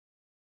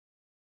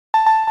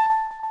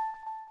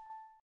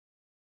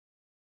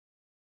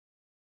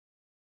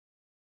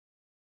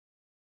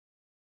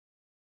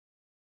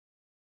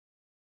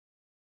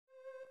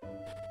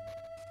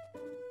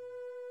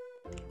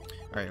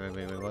Alright,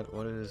 wait,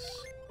 what is...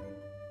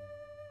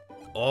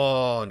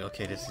 Oh,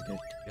 okay, this is good.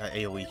 Got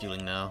AoE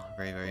healing now.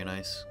 Very, very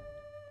nice.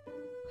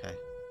 Okay.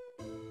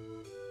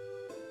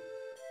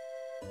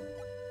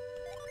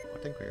 I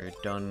think we're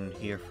done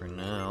here for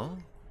now.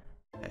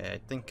 I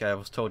think I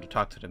was told to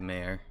talk to the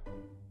mayor.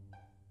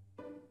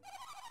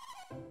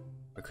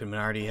 Where could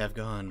Minardi have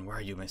gone? Where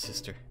are you, my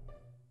sister?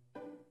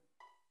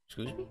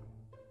 Excuse me?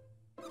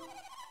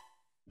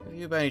 Have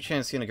you by any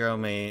chance seen a girl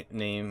named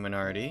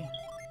Minardi?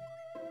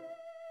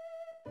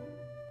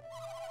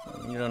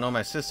 You don't know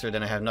my sister,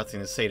 then I have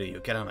nothing to say to you.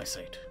 Get out of my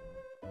sight.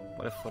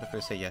 What if I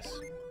say yes?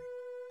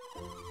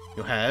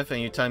 You have,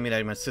 and you're telling me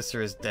that my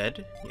sister is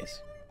dead?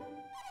 Yes.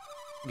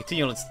 You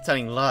continue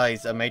telling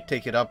lies, I might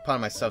take it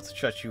upon myself to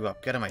shut you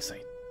up. Get out of my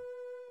sight.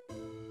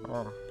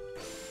 Oh.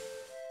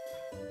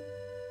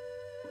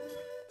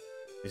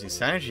 Using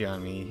synergy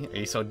on me? Are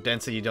you so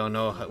dense that you don't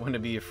know when to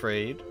be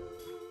afraid?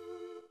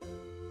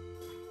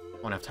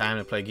 I won't have time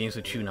to play games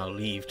with you, now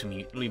leave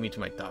me to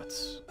my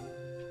thoughts.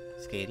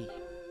 Scary.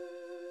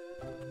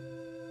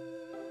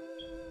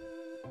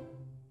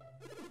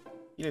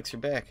 Felix,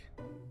 you're back.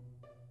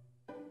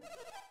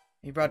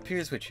 You brought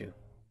Piers with you.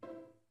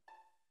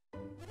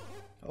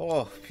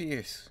 Oh,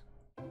 Piers.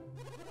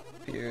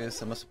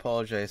 Piers, I must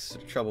apologize for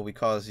the trouble we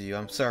caused you.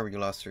 I'm sorry you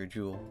lost your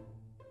jewel.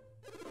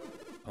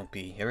 Don't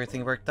be.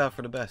 Everything worked out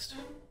for the best.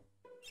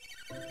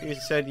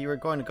 Piers said you were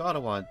going to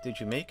Godawan. Did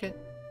you make it?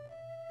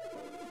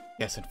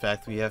 Yes, in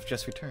fact, we have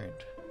just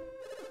returned.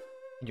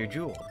 And your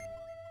jewel.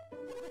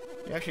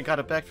 You actually got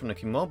it back from the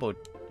Kimobo.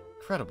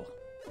 Incredible.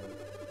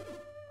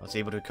 I was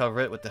able to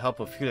recover it with the help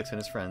of Felix and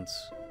his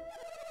friends.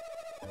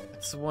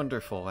 That's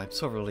wonderful. I'm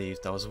so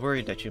relieved. I was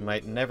worried that you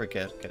might never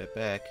get it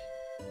back.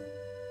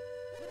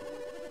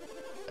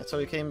 That's why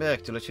we came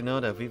back, to let you know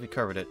that we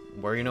recovered it.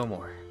 Worry no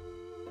more.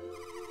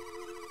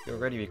 You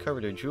already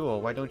recovered your jewel.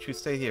 Why don't you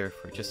stay here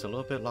for just a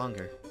little bit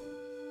longer?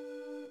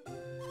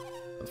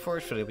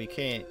 Unfortunately, we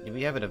can't.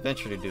 We have an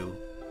adventure to do.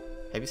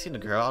 Have you seen the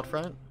girl out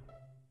front?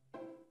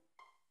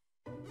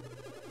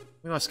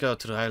 We must go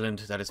to the island.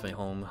 That is my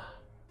home.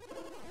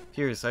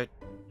 Piers, are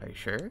you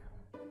sure?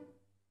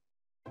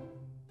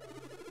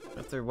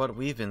 After what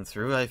we've been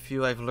through, I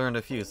feel I've learned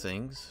a few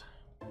things.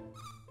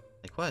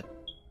 Like what?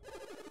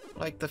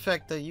 Like the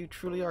fact that you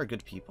truly are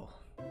good people.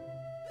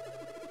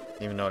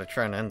 Even though they're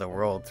trying to end the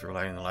world through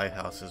lighting the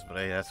lighthouses, but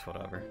hey, that's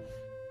whatever.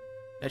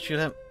 That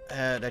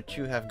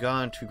you have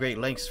gone to great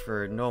lengths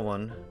for no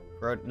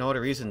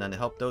other reason than to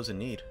help those in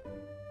need.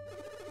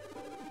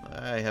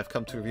 I have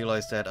come to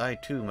realize that I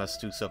too must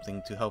do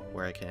something to help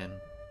where I can.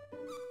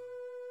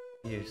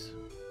 Yes.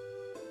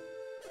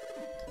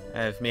 I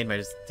have made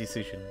my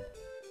decision.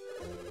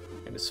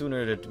 And the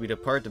sooner that we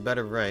depart, the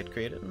better, right,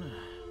 Kraden?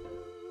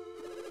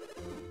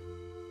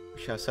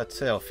 We shall set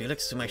sail,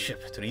 Felix, to my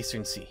ship, to the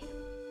Eastern Sea.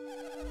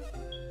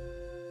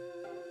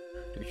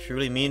 Do you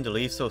truly mean to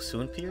leave so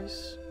soon,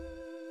 Piers?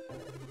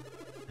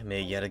 I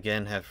may yet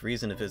again have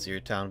reason to visit your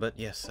town, but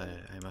yes, I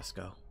must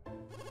go.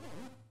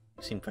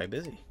 You seem quite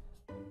busy.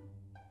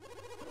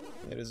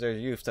 It is their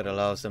youth that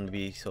allows them to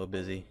be so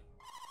busy.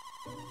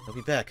 I'll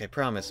be back, I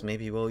promise.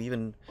 Maybe we'll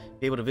even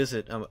be able to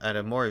visit at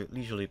a more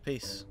leisurely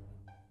pace.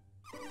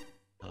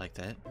 I like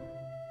that.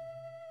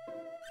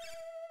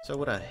 So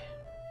would I.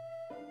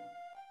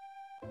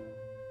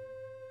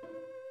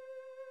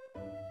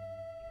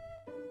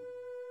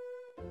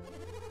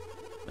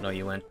 I know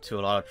you went to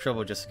a lot of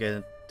trouble just to get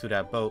into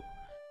that boat.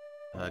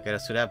 Get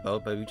us to that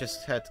boat, but we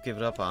just had to give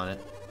it up on it.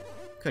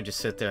 Couldn't just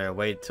sit there and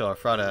wait until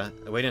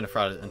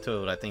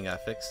until that thing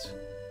got fixed.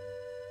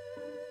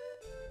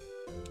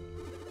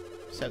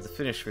 Just have to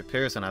finish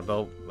repairs on our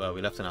boat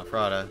we left in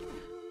Alfrada.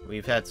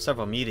 We've had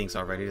several meetings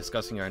already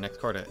discussing our next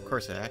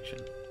course of action.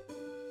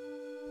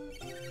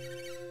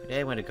 Today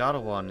I went to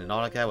Godawan and all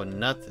I got was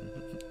nothing.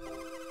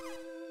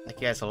 That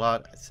guy's a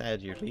lot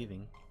sad you're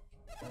leaving.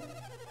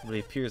 I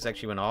believe Piers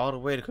actually went all the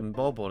way to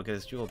Kumbobo to get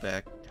his jewel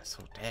back. That's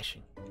so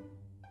dashing.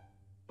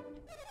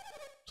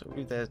 So I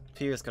believe that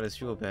Piers got his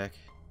jewel back.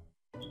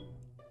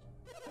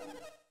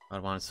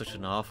 Godawan is such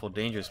an awful,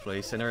 dangerous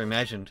place. I never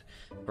imagined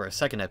for a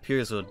second that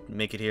Piers would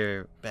make it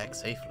here back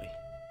safely.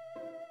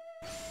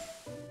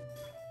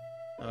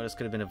 Oh, this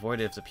could have been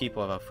avoided if the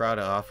people of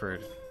Alfrada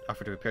offered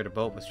to repair the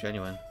boat was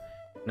genuine.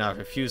 Now, I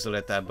refuse to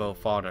let that boat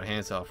fall into the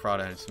hands of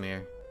Alfrada and its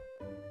mayor.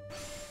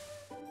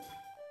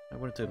 I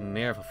wanted the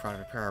mayor of Alfrada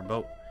repair our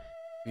boat.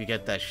 If you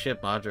get that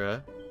ship,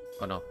 Madra...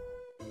 Oh, no.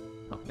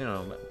 Oh,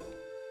 no.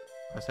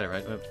 I said it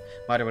right.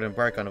 Madra would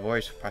embark on a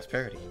voyage of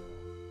prosperity.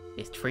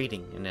 It's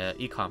trading and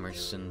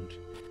e-commerce and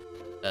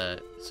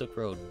Silk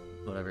Road,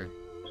 whatever.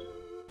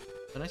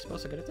 Am I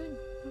supposed to get a thing?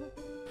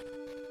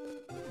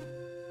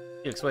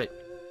 Felix, wait.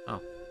 Oh.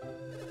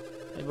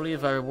 I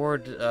believe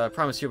I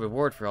promised you a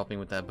reward for helping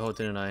with that boat,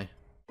 didn't I?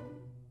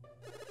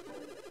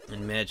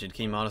 And Magid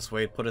came on his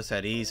way to put us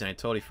at ease, and I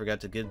totally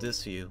forgot to give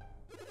this to you.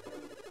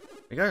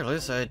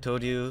 Regardless, I had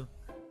told you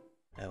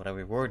I would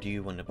reward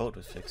you when the boat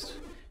was fixed.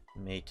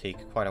 It may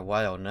take quite a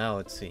while now,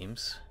 it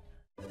seems.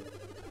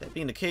 That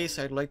being the case,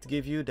 I'd like to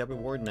give you that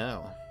reward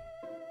now.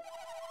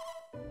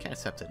 Can't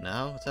accept it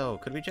now. So,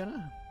 could we,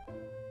 Jenna?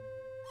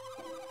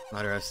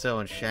 Mother is still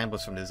in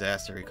shambles from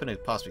disaster. He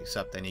couldn't possibly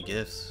accept any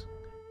gifts.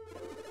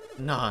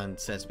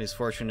 Nonsense,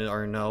 misfortune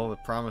or no, a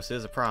promise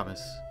is a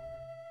promise.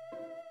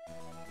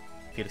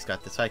 Felix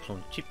got the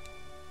Cyclone cheap.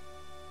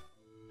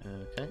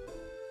 Okay.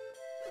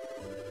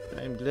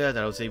 I'm glad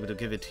that I was able to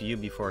give it to you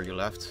before you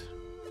left.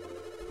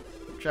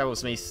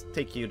 Travels may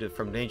take you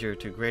from danger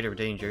to greater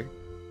danger.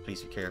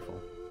 Please be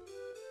careful.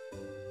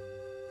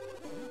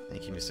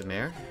 Thank you, Mr.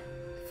 Mayor.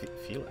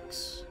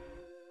 Felix.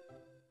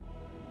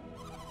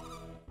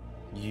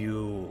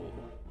 You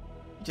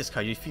just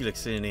called you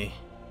Felix, didn't he?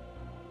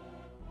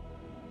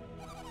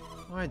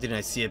 Why didn't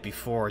I see it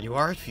before? You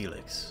are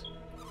Felix.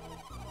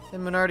 The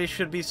Minardi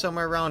should be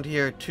somewhere around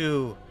here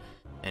too.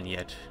 And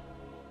yet...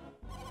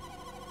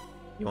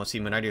 You won't see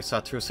Minardi or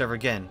Satros ever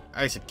again.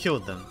 Isaac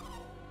killed them.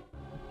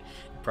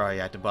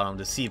 Probably at the bottom of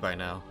the sea by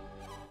now.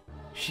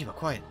 Shiva,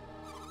 quiet.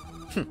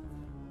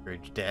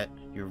 Urge that,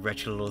 you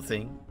wretched little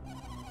thing.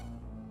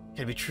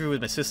 Can it be true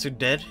with my sister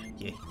dead?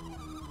 Yeah.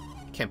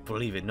 I can't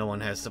believe it. No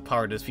one has the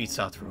power to defeat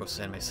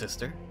Satros and my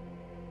sister.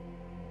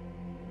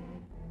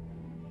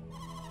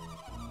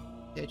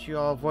 Yet you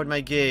all avoid my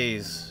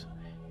gaze.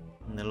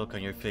 And the look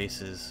on your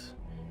faces.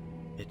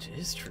 It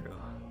is true.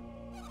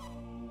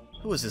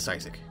 Who is this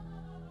Isaac?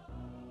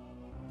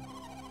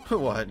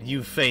 What,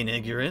 you feign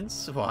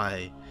ignorance?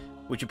 Why?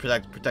 Would you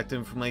protect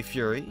him from my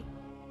fury?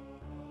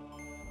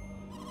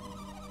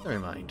 Never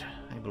mind.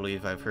 I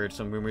believe I've heard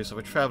some rumors of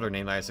a traveler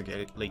named Isaac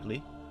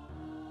lately.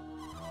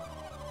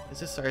 Is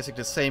this Isaac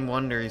the same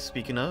one they're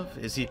speaking of?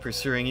 Is he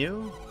pursuing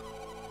you?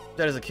 If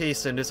that is the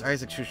case, then this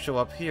Isaac should show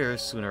up here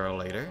sooner or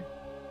later.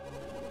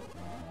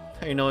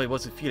 How do you know it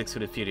wasn't Felix who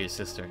defeated your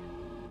sister?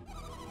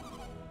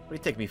 What do you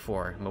take me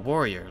for? I'm a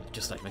warrior,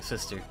 just like my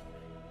sister.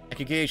 I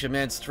could gauge a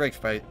man's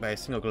strength by a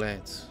single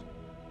glance.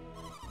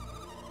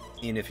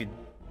 Even if he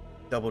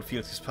doubled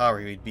Felix's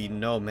power, he'd be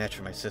no match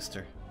for my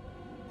sister.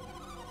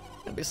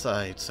 And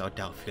besides, I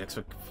doubt Felix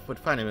would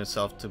find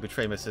himself to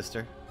betray my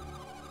sister.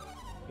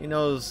 He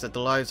knows that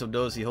the lives of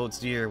those he holds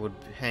dear would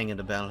hang in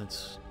the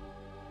balance.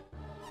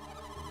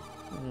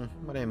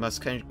 But I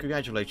must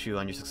congratulate you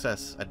on your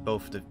success at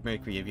both the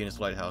Mercury and Venus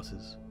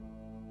lighthouses.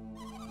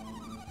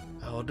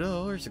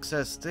 Although our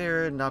success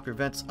there now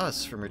prevents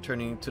us from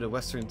returning to the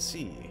Western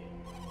Sea.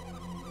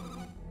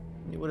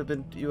 You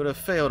would have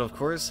failed, of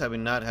course, had we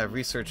not have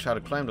researched how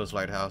to climb those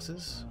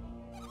lighthouses.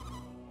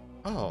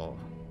 Oh,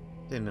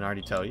 didn't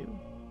Minardi tell you?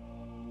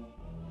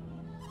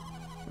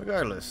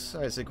 Regardless,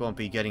 Isaac won't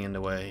be getting in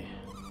the way.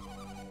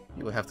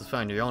 You will have to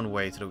find your own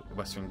way to the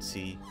Western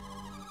Sea.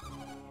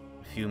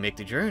 If you make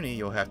the journey,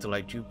 you'll have to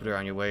light Jupiter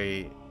on your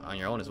way on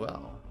your own as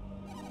well.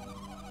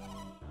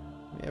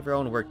 We have our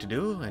own work to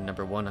do, and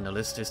number one on the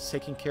list is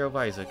taking care of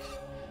Isaac.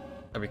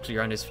 Are we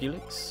clear on this,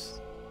 Felix?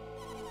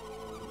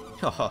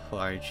 Oh,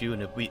 aren't you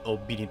an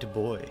obedient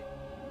boy?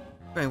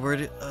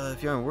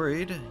 If you aren't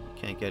worried, you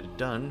can't get it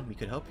done, we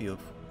could help you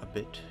a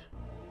bit.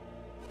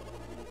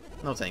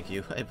 No thank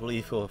you. I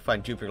believe we'll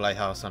find Jupiter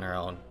Lighthouse on our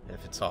own,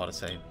 if it's all the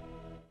same.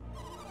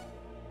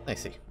 I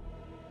see.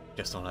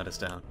 Just don't let us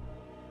down.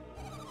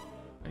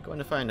 We're going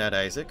to find that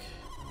Isaac.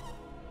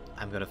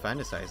 I'm going to find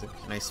this Isaac,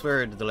 and I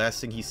swear the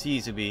last thing he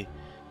sees will be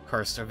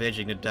Karst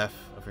avenging the death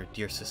of her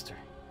dear sister.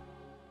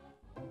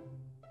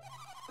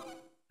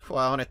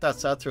 Wow, and I thought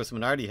Satros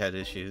Minardi had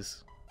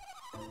issues.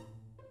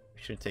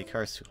 We shouldn't take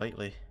Karst too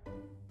lightly.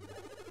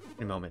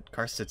 Wait a moment,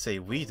 Karst did say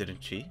we,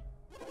 didn't she?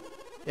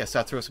 Yeah,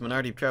 Satros and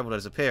Minardi traveled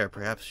as a pair.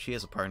 Perhaps she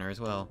is a partner as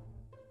well.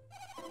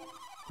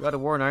 We ought to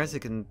warn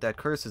Isaac and that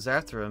Curse is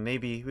after him.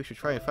 Maybe we should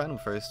try and find him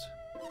first.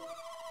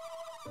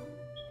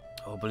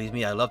 Oh, believe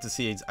me, I'd love to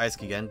see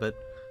Isaac again, but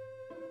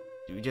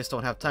we just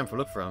don't have time to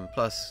look for him.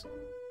 Plus,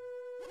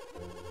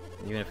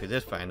 even if we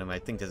did find him, I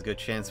think there's a good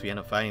chance we end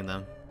up finding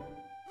them.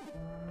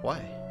 Why?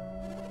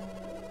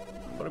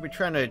 What are we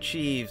trying to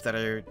achieve that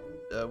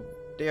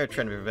they are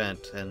trying to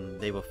prevent, and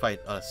they will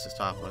fight us to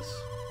stop us?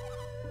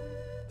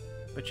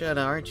 But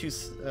Jenna, aren't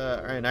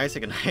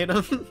Isaac an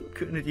item?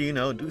 Couldn't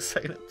you, do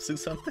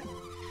something?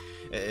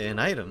 An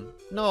item?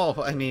 No,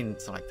 I mean,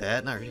 it's not like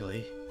that, not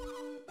really.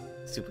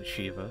 Stupid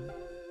Shiva.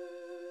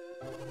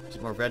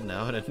 She's more red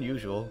now than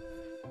usual.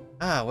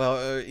 Ah,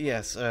 well,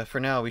 yes,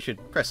 for now we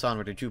should press on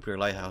with the Jupiter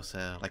Lighthouse,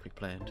 like we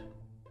planned.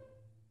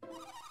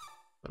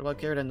 What about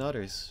Garrett and the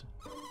others?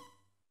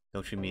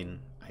 Don't you mean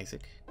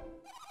Isaac?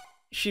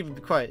 Shiva, be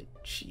quiet.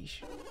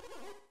 Sheesh.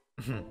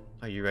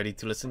 Are you ready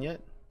to listen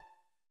yet?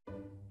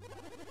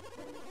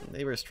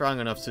 They were strong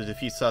enough to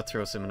defeat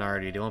Satros and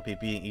Minardi. They won't be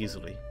beaten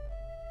easily.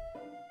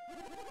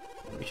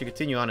 We should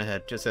continue on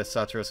ahead, just as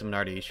Satros and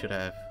Minardi should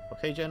have.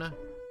 Okay, Jenna?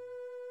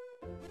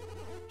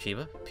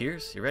 Shiva?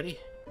 Piers? You ready?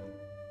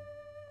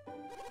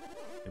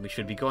 And we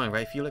should be going,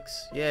 right,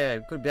 Felix? Yeah,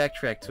 we could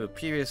backtrack to a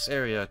previous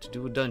area to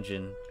do a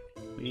dungeon.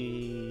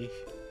 Here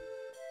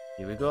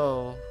we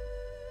go.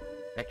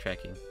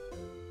 Backtracking.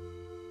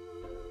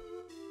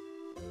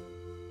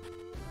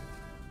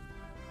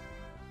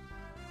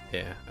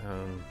 Yeah,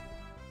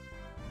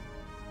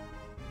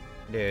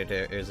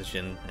 There's a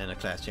shin and a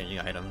class changing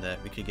item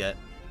that we could get.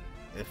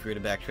 if we were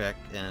to backtrack,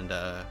 and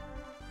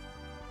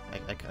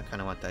I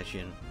kind of want that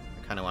Jin.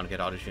 I kind of want to get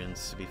all the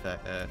Jins to be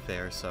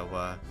fair, so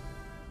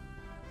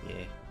yeah.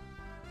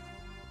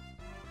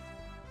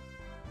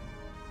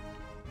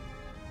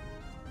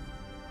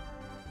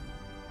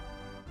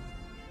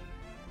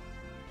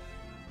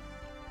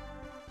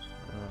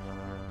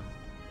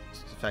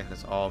 It's the fact that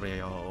it's all the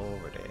way all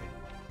over there.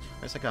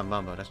 It's like a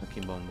Mambo, that's not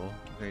Kimbombo.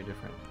 Very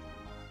different.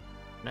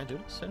 Can I do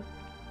this then?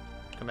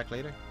 Come back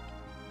later?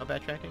 No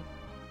backtracking?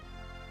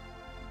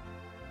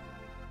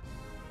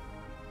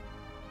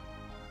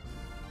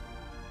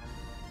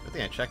 Good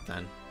thing I checked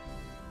then.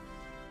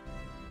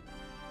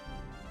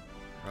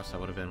 Or else I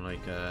would have been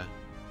like,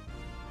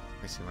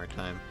 wasting more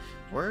time.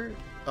 Where?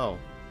 Oh.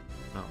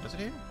 No, was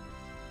it here?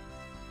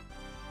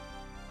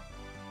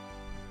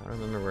 I don't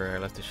remember where I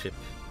left the ship.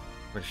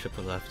 Where the ship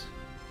was left.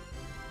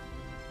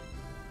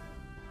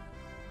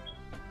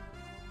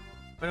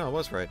 Oh no, I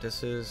was right.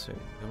 This is...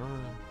 Come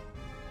on.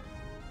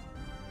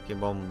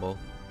 Kimbombo.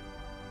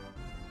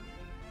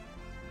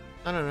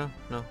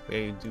 No.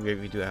 We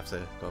do have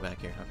to go back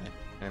here. Okay,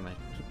 never mind.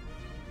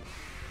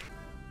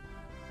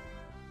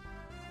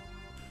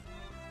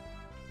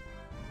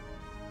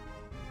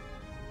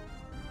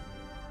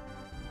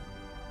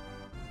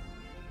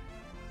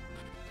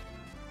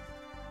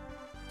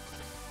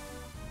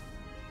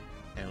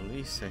 At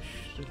least I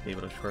should be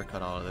able to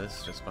shortcut all of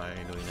this just by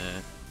doing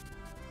that.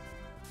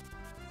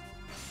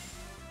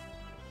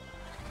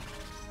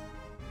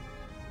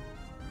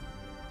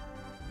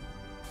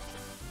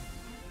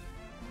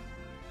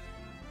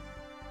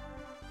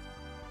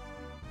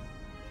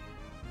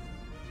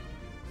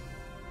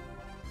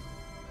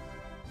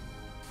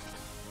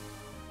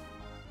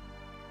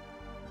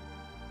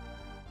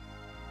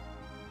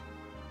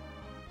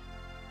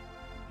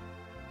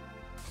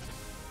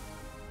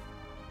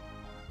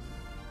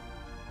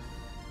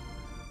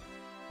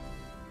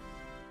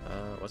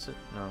 What's it?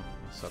 No,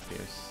 it's up here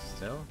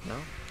still? No?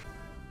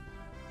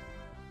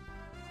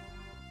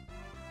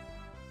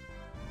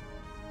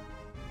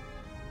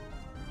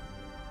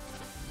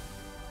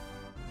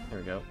 There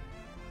we go.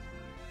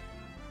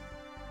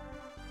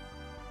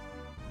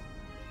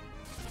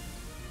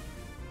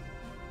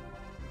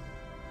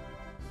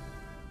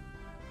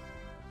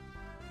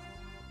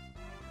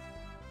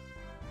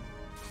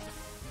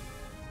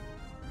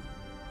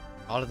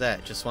 All of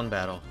that, just one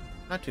battle.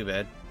 Not too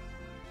bad.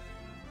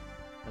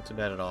 Not too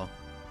bad at all.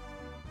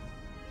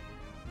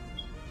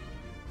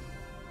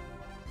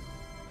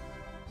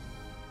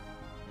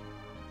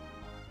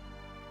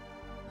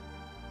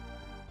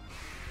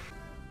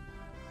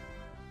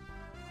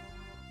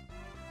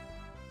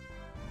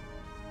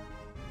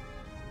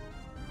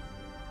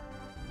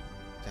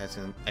 I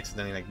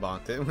accidentally like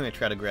bonked it when I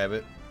try to grab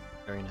it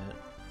during that.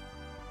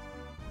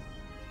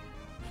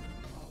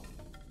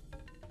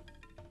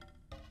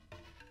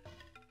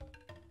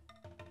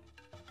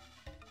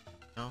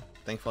 Oh,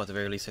 thankful at the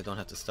very least I don't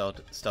have to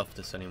stealth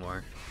this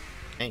anymore.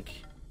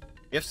 Tank.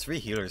 We have 3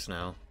 healers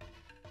now.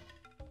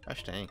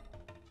 Gosh dang.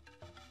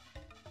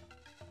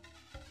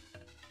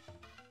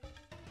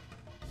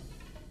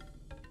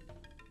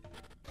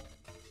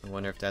 I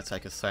wonder if that's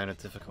like a sign of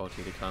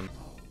difficulty to come.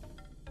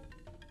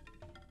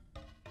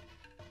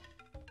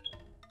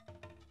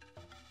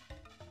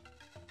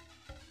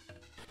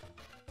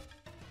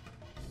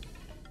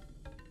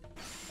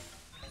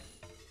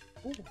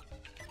 Ooh.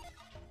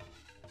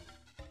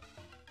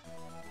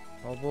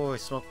 Oh boy,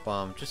 smoke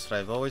bomb, just what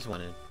I've always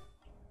wanted.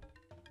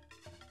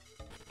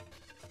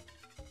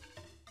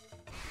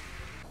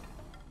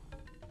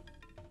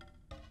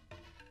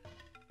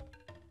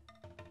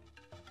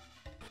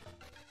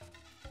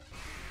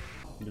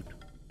 Loot.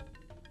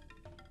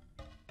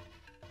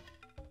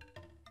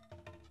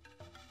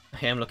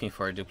 I am looking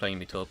forward to playing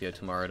Utopia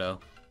tomorrow though.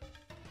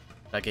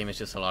 That game is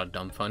just a lot of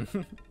dumb fun.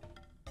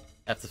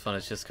 Half the fun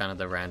is just kind of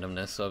the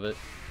randomness of it.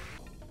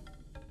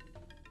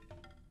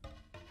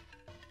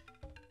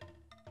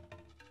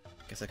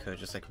 Guess I could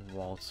just like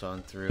waltz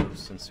on through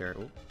since there.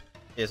 Ooh. Yeah,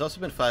 there's also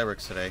been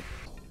fireworks today.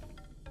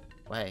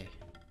 Way.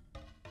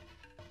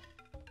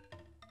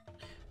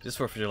 This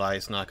 4th of July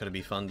is not gonna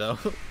be fun though.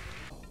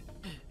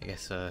 I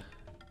guess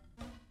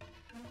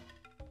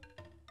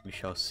we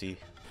shall see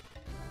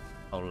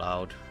how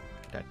loud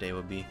that day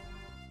will be.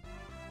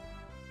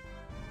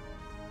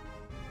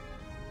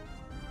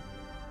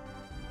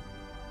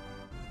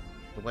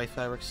 The white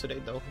fireworks today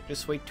though.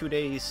 Just wait 2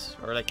 days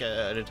or like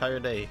an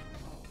entire day.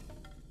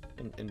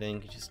 And then you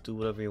can just do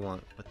whatever you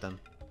want with them.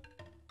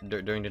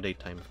 During the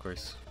daytime, of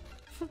course.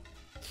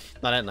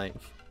 Not at night.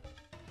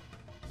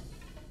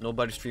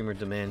 Nobody streamer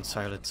demands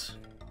silence.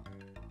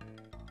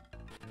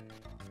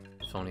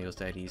 If only it was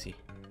that easy.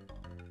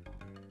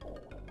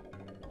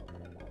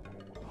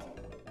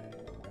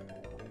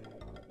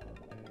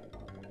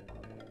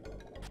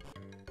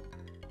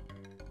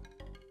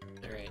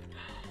 Alright.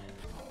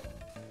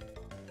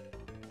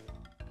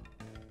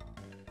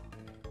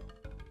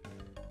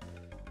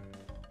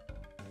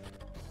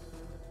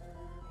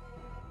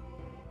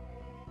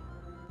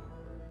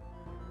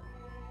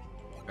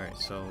 Alright,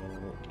 so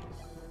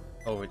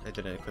Oh, I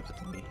didn't equip it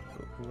to me.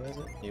 Who has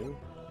it? You?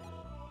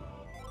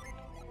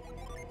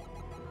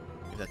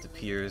 Give that to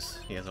Piers.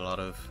 He has a lot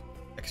of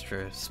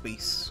extra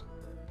space.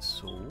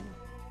 So...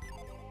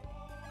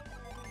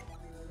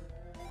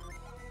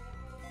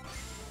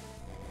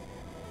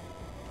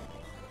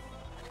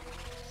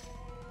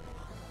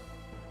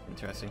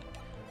 interesting.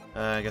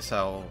 I guess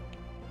I'll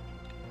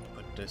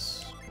put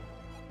this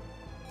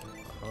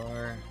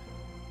car.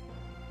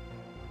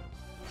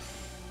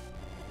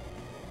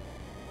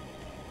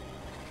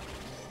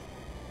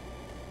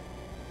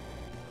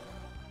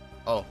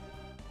 Oh.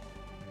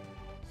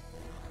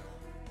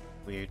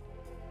 Weird.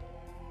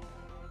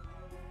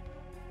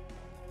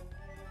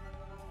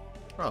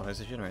 Oh, there's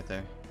a gin right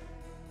there.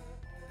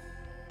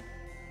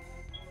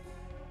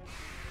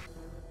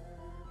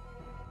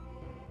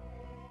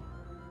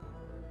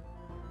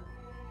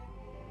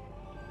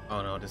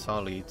 Oh no, this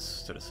all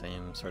leads to the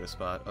same sort of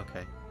spot.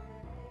 Okay.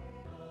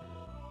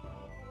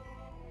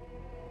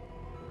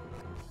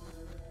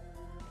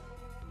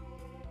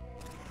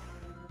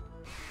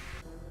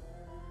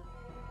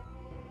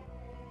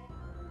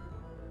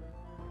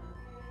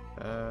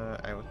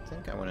 I would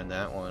think I went in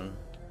that one.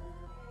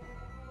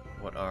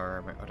 What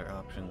are my other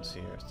options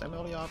here? Is that my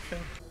only option?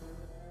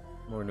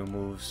 More new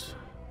moves.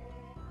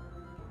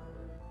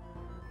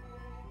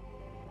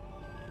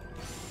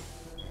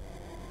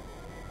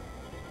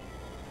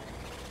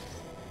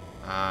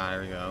 Ah,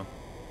 there we go.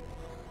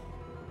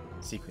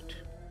 Secret.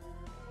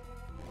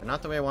 But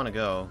not the way I want to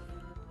go.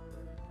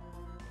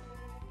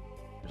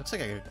 It looks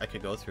like I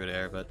could go through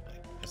there, but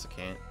I guess I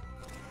can't.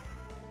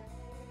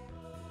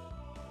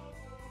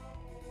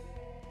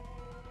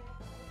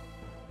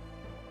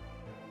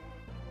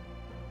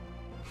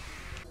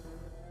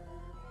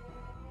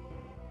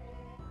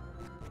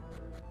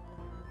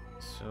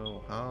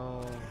 So,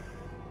 how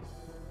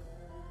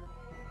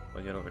do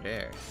I get over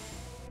there?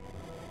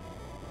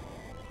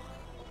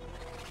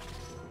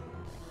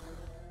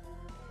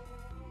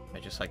 Am I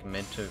just like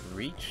meant to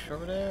reach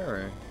over there,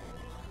 or?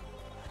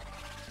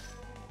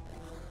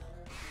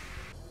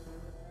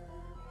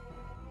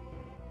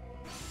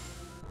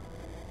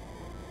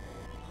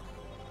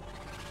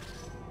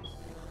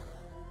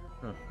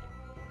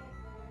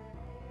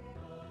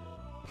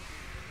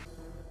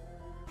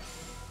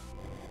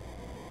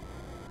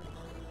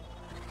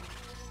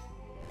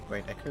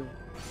 Wait, I could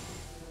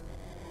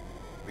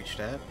reach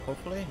that,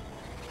 hopefully?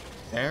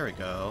 There we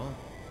go.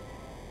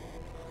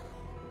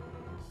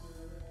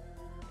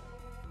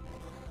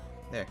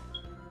 There.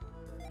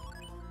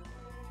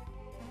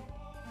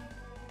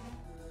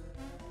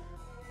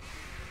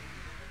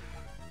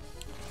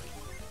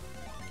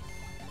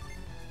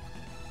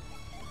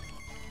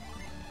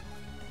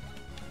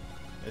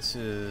 This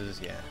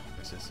is, yeah,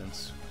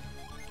 resistance.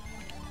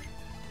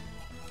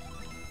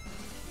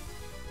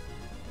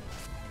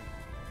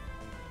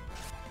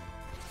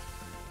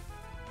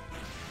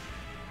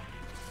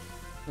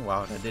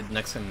 Wow, that did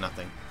next to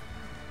nothing.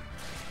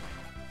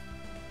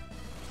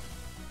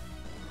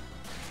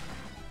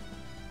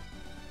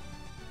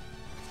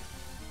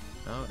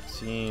 Oh, it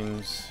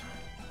seems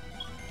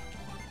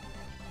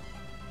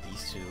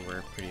these two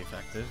were pretty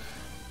effective.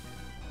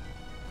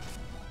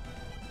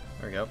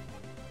 There we go.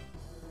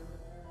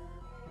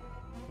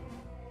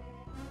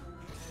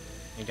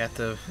 You got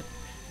the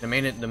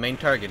main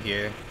target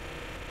here,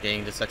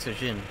 getting this extra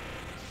gin.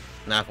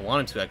 Now, if I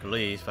wanted to, I could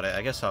leave, but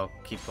I guess I'll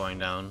keep going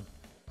down.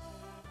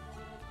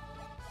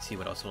 See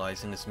what else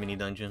lies in this mini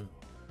dungeon.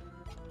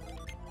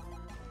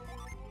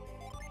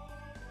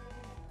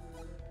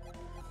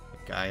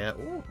 Gaia.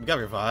 Ooh, we got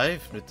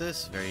revived with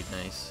this. Very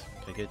nice.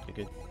 Okay, good, good,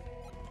 good.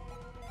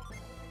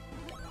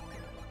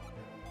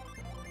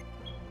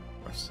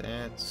 More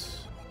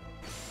stats.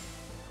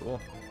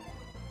 Cool.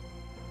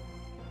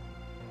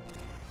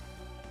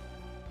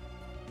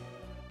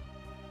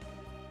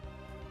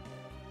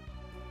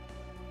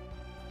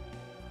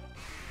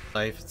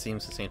 Life, it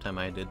seems the same time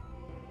I did.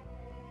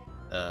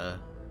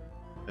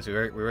 Because we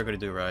were going to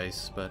do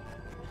Rise, but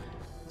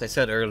as I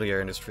said earlier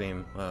in the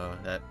stream,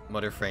 that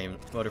Mother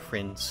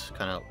Friends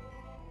kind of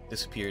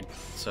disappeared,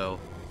 so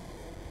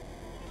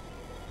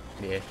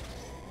yeah.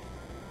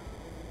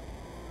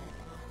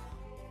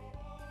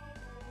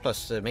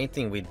 Plus, the main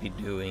thing we'd be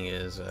doing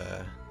is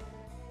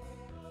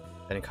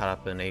getting caught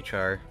up in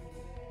HR.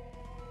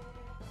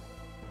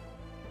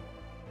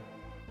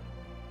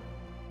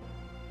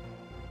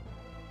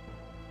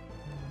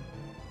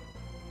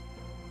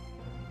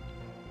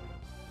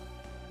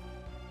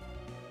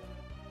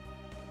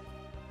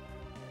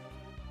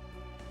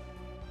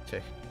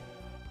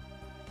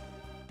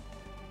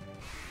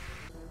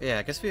 Yeah,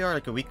 I guess we are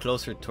like a week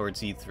closer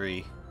towards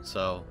E3,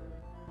 so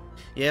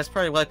yeah, that's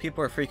probably why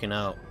people are freaking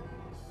out.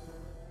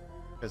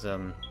 Because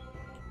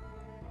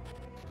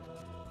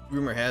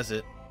rumor has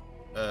it,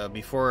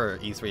 before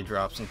E3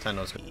 drops,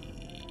 Nintendo's gonna...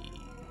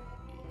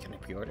 Can I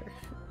pre-order?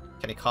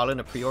 Can I call in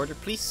a pre-order,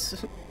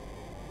 please?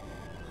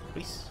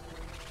 Please?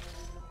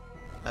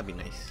 That'd be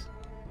nice.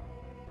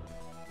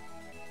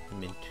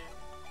 Mint.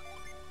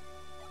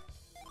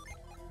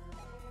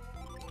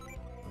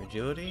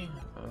 Agility?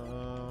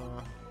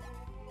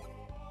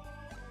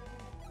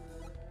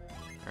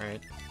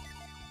 Alright.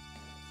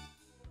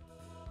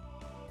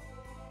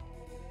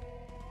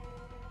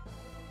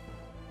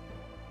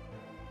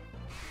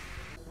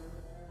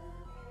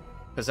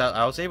 Because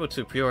I was able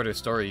to pre-order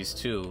stories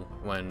too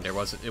when it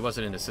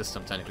wasn't in the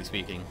system, technically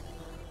speaking.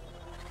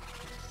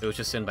 It was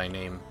just in by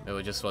name.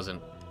 It just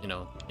wasn't, you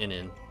know,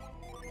 in.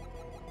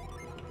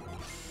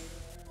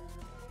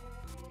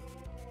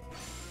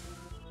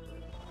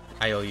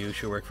 IOU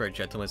should work for a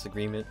gentleman's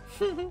agreement.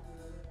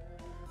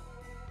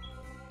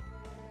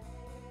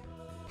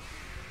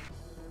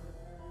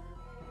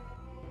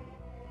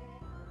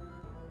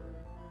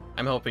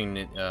 I'm hoping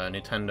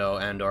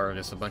Nintendo and/or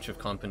just a bunch of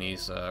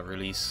companies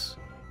release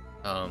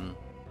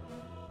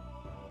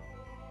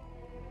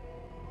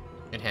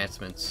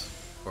enhancements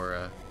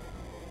for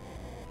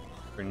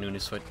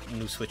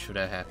new Switch when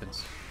that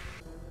happens.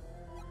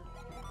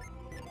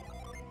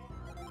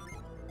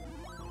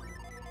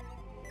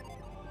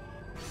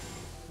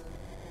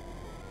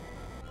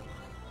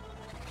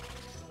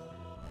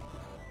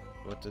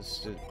 What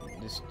does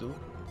this do?